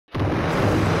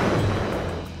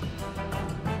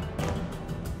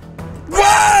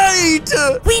need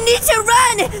to... We need to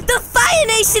run! The Fire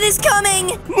Nation is coming!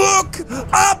 Look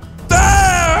up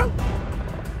there!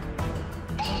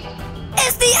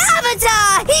 It's the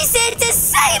Avatar! He's here to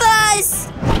save us!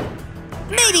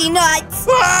 Maybe not.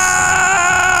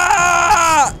 Ah!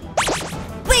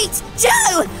 Wait,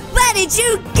 Joe! Where did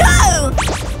you go?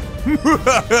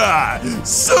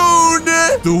 Soon,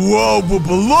 the world will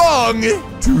belong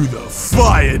to the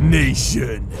Fire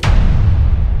Nation.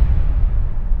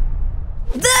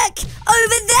 Look!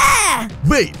 Over there!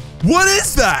 Wait, what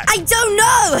is that? I don't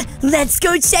know! Let's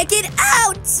go check it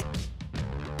out!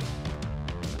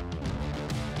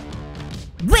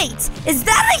 Wait, is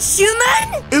that a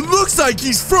human? It looks like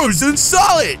he's frozen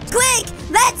solid. Quick,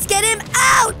 let's get him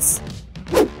out!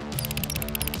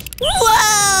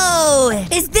 Whoa!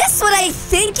 Is this what I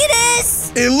think it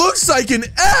is? It looks like an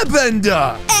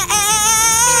airbender.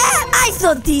 I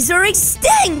thought these were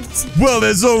extinct! Well,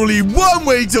 there's only one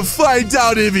way to find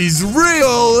out if he's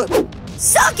real.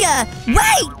 Soccer,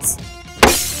 wait!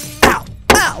 Ow!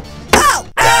 Ow! Ow!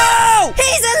 Ow!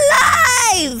 He's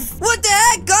alive! What the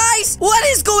heck, guys? What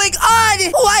is going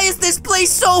on? Why is this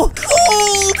place so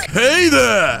cold? Hey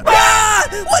there! Ah!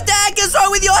 What the heck is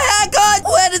wrong with your haircut?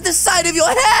 Where did the side of your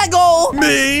hair go?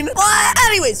 Mean?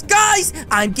 Anyways, guys,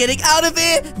 I'm getting out of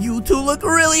here. You two look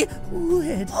really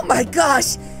weird. Oh my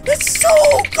gosh, it's so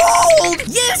cold.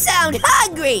 You sound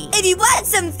hungry. If you want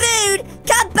some food,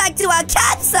 come back to our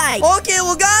campsite. Okay,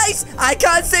 well, guys, I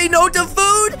can't say no to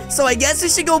food, so I guess we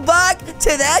should go back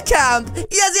to that camp.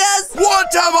 Yes, yes.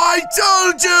 What have I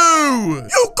told you?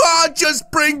 You can't just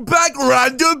bring back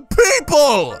random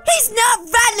people. He's not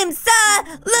random,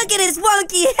 sir. Look at his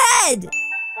wonky head.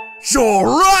 You're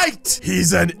right!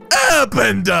 He's an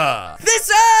airbender! That's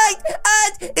right!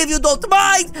 And if you don't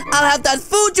mind, I'll have that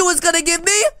food you was gonna give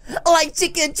me, like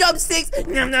chicken drumsticks,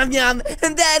 yum, yum, yum,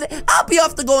 and then I'll be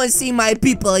off to go and see my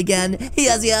people again.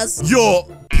 Yes, yes. Your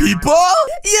people?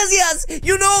 Yes, yes.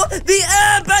 You know, the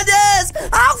airbenders!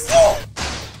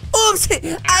 Oops,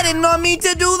 I did not mean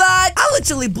to do that. I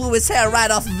literally blew his hair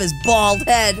right off of his bald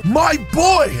head. My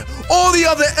boy! All the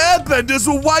other airbenders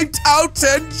were wiped out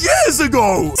 10 years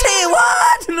ago! Say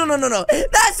what? No.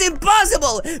 That's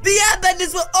impossible. The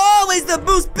airbenders were always the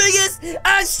most biggest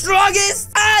and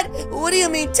strongest. And what do you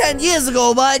mean 10 years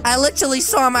ago, bud? I literally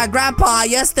saw my grandpa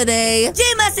yesterday.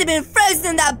 You must have been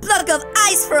frozen in that block of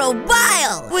ice for a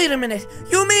while. Wait a minute.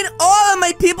 You mean all of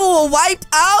my people were wiped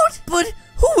out? But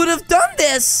who would have done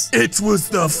this? It was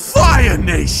the Fire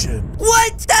Nation!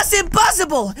 What? That's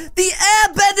impossible! The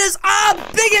airbenders are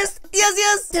biggest! Yes,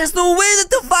 yes! There's no way that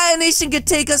the Fire Nation could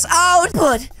take us out!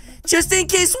 But just in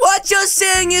case what you're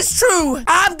saying is true,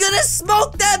 I'm gonna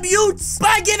smoke them Utes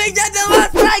by giving them the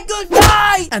last right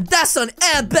goodbye! And that's on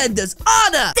Airbender's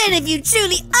honor! Then if you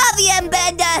truly are the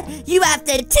Airbender, you have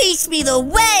to teach me the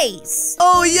ways!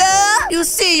 Oh yeah? You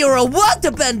see you're a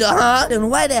waterbender, huh? Then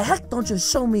why the heck don't you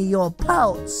show me your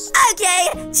powers? Okay,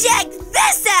 check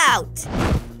this out!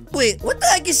 Wait, what the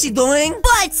heck is she doing?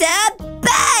 Water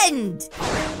bend!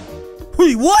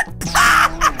 Wait, what?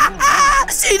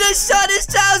 She just shot his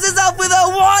trousers off with her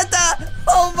water!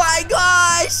 Oh my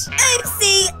gosh!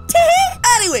 Oopsie!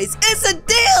 Anyways, it's a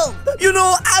deal! You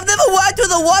know, I've never worked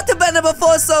with a waterbender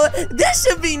before, so this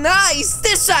should be nice.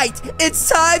 This right, it's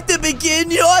time to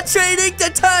begin your training to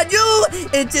turn you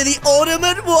into the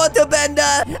ultimate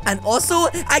waterbender. And also,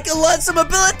 I can learn some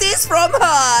abilities from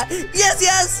her. Yes,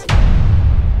 yes!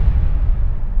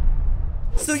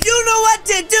 So you know what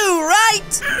to do,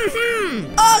 right?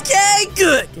 Okay,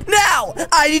 good. Now,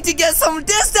 I need to get some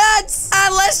distance,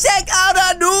 and let's check out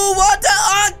our new water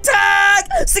attack!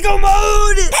 Sicko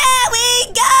mode! Here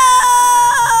we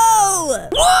go!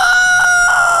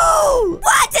 Whoa!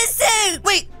 Water suit!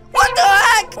 Wait, what the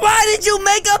heck? Why did you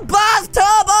make a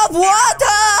bathtub of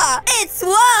water? It's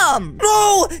warm.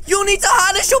 No, you need to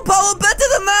harness your power better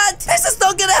than that. This is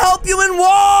not gonna help you in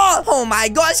war. Oh my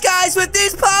gosh, guys, with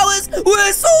these powers,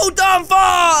 we're so done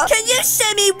for. Can you show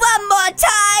me one more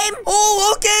time?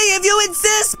 Oh, okay, if you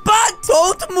insist, but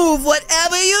don't move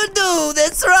whatever you do.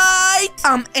 That's right.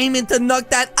 I'm aiming to knock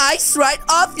that ice right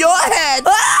off your head.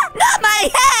 Ah, not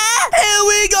my hair. Here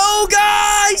we go,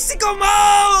 guys. Sicko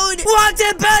mode.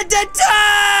 Water bend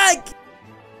attack.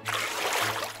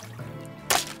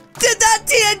 Did that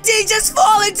TNT just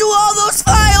fall into all those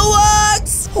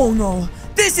fireworks? Oh no,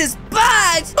 this is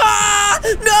bad! Ah,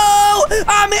 no!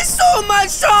 I'm in so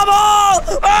much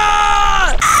trouble!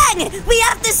 Ah! Ang, we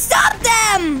have to stop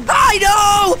them! I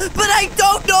know, but I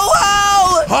don't know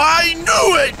how! I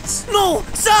knew it! No,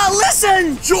 sir,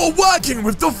 listen! You're working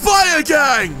with the Fire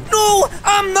Gang! No,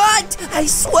 I'm not! I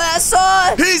swear,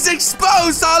 sir! He's exposed!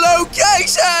 knows our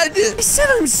location! I said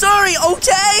I'm sorry,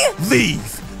 okay?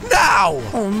 Leave now!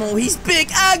 Oh no, he's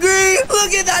big angry!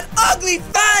 Look at that ugly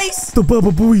face! The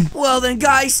Baba Booey. Well then,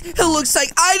 guys, it looks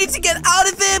like I need to get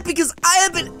out of here because I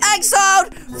have been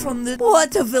exiled from the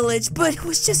water village. But it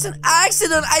was just an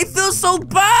accident. I feel so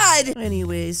bad.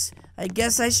 Anyways, I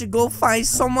guess I should go find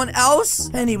someone else.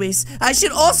 Anyways, I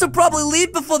should also probably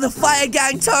leave before the fire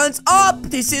gang turns up.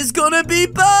 This is gonna be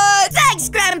bad. Thanks,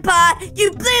 Grandpa!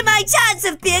 You blew my chance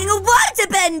of being a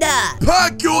waterbender!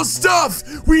 Pack your stuff!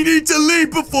 We need to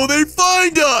leave before they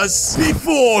find us!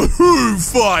 Before who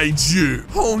finds you?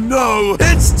 Oh no,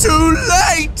 it's too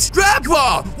late!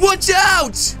 Grandpa, watch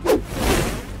out!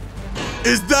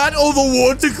 Is that all the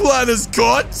water clan has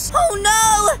got? Oh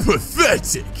no!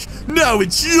 Pathetic! Now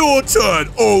it's your turn,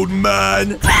 old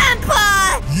man!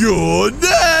 Grandpa! You're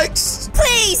next!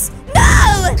 Please,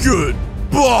 no!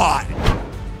 Goodbye!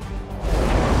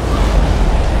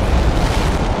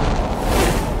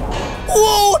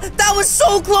 Whoa, that was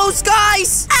so close,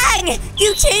 guys. Aang,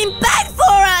 you came back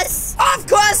for us! Of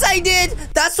course I did.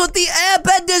 That's what the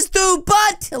airbenders do,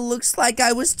 but it looks like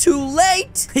I was too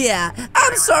late. Yeah,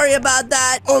 I'm sorry about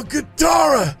that. Oh,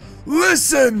 Katara!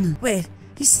 Listen! Wait,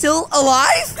 he's still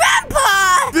alive?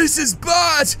 Grandpa! This is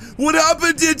bad! What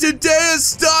happened here today has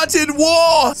started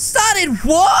war! Started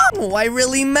war? Oh, I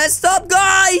really messed up,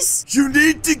 guys. You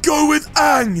need to go with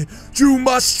Aang! You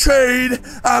must train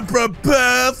and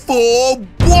prepare for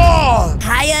war!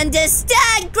 I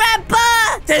understand,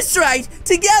 Grandpa! That's right.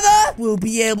 Together, we'll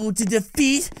be able to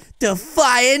defeat the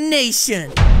Fire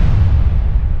Nation.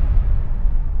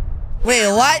 Wait,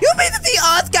 what? You mean that the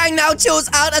Earth Gang now chills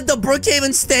out at the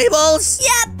Brookhaven stables?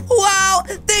 Yep! Wow,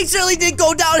 things really did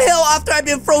go downhill after I've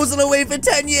been frozen away for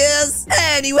 10 years.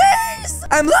 Anyways,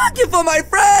 I'm looking for my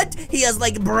friend. He has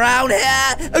like brown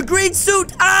hair, a green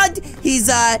suit, and he's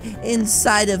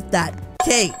inside of that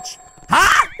cage.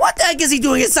 Huh? What the heck is he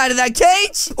doing inside of that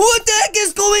cage? What the heck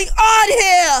is going on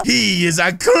here? He is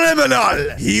a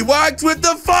criminal! He worked with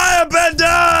the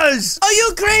firebenders! Are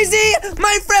you crazy?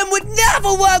 My friend would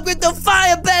never work with the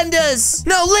firebenders.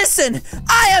 Now listen,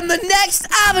 I am the next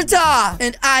avatar,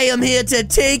 and I am here to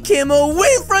take him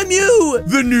away from you.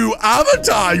 The new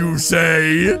avatar, you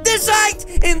say? That's right,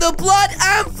 in the blood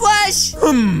and flesh.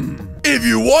 If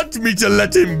you want me to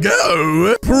let him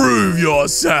go, prove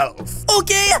yourself.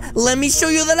 Okay, let me show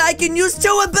you that I can use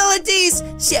 2 abilities.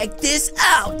 Check this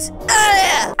out.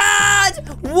 Add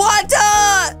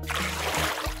water.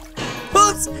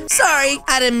 Oops, sorry.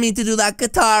 I didn't mean to do that,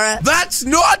 Katara. That's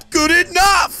not good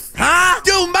enough! Huh?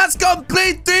 You must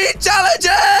complete 3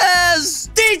 challenges!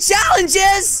 3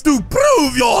 challenges? To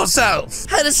prove yourself!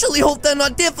 I just really hope they're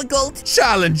not difficult.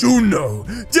 Challenge Uno.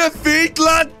 Defeat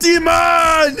La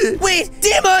Demon! Wait,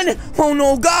 Demon! Oh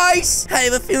no, guys! I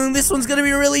have a feeling this one's gonna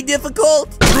be really difficult.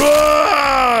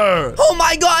 Roar! Oh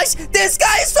my gosh, this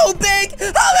guy is so big!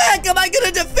 How the heck am I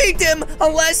gonna defeat him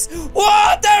unless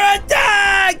water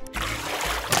attack?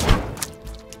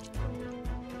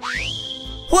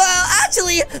 Well,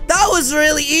 actually, that was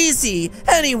really easy.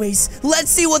 Anyways, let's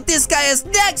see what this guy has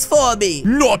next for me.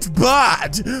 Not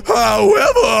bad.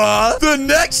 However, the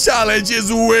next challenge is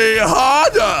way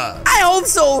harder. I hope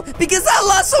so, because that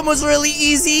last one was really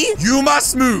easy. You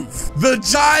must move the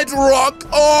giant rock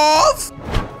off.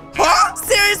 Huh?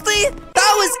 Seriously?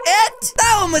 That was it?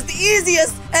 That one was the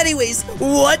easiest. Anyways,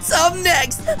 what's up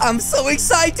next? I'm so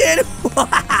excited.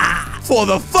 For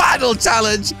the final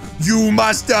challenge, you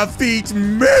must defeat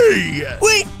me.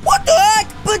 Wait, what the heck?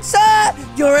 But sir,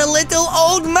 you're a little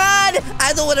old man.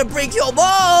 I don't want to break your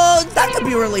bones. That could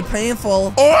be really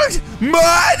painful. Old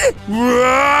man?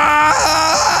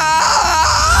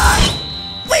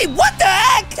 Wait, what the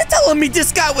heck? You're telling me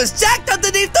this guy was jacked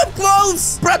underneath the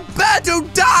clothes? Prepare to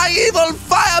die, evil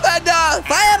firebender!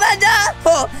 Firebender?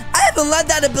 Oh, I haven't learned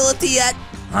that ability yet.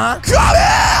 Huh? Come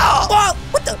here! Whoa,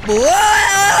 what the? Whoa!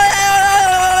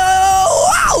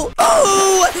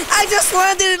 Oh, I just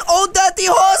landed in old dirty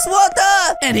horse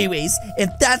water. Anyways, if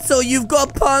that's all you've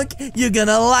got, punk, you're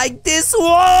gonna like this one.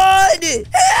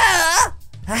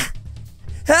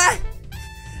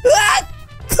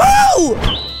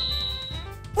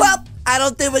 Well, I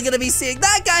don't think we're gonna be seeing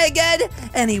that guy again.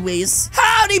 Anyways,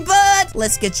 howdy, bud.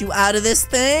 Let's get you out of this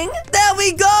thing. There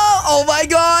we go. Oh my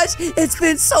gosh, it's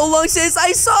been so long since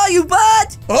I saw you,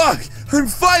 bud. Oh, I'm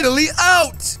finally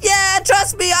out. Yeah,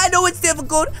 trust me, I know it's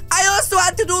difficult. I also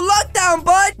had to do lockdown,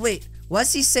 bud. Wait,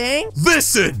 what's he saying?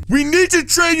 Listen, we need to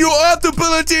train your earth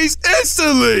abilities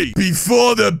instantly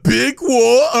before the big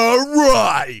war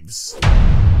arrives.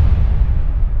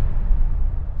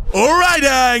 Alright,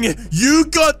 Aang, you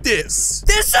got this.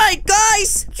 That's right,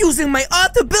 guys! Using my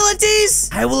Earth abilities,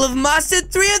 I will have mastered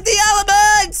 3 of the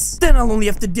elements! Then I'll only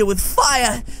have to deal with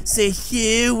fire. So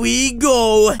here we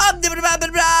go.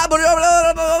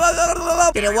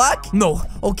 Did it work? No.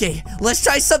 Okay, let's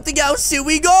try something else. Here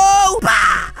we go!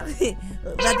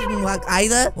 That didn't work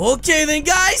either. Okay then,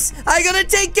 guys, I gotta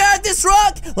take care of this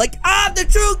rock like I'm the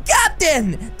true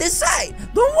captain. This right,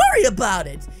 don't worry about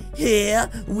it. Here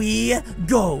we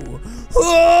go.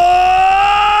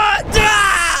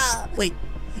 Wait,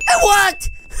 it worked!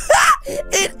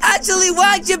 It actually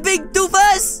worked, you big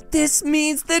doofus! This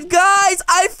means that, guys,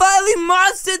 I finally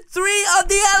mastered 3 of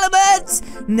the elements!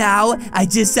 Now, I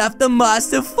just have to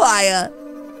master fire.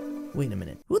 Wait a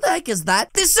minute. Who the heck is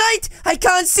that? This right! I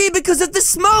can't see because of the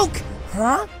smoke!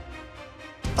 Huh?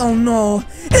 Oh no.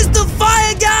 It's the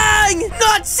Fire Gang!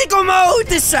 Not Sicko Mode!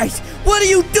 This right! What are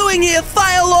you doing here,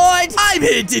 Fire Lord? I'm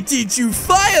here to teach you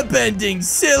firebending,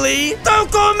 silly! Don't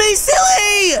call me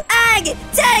silly! Aang,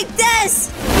 take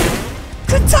this!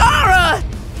 Katara!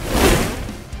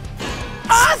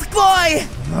 Earth Boy!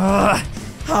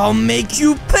 I'll make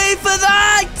you pay for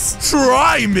that!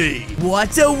 Try me.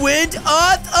 Water, wind,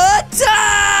 earth,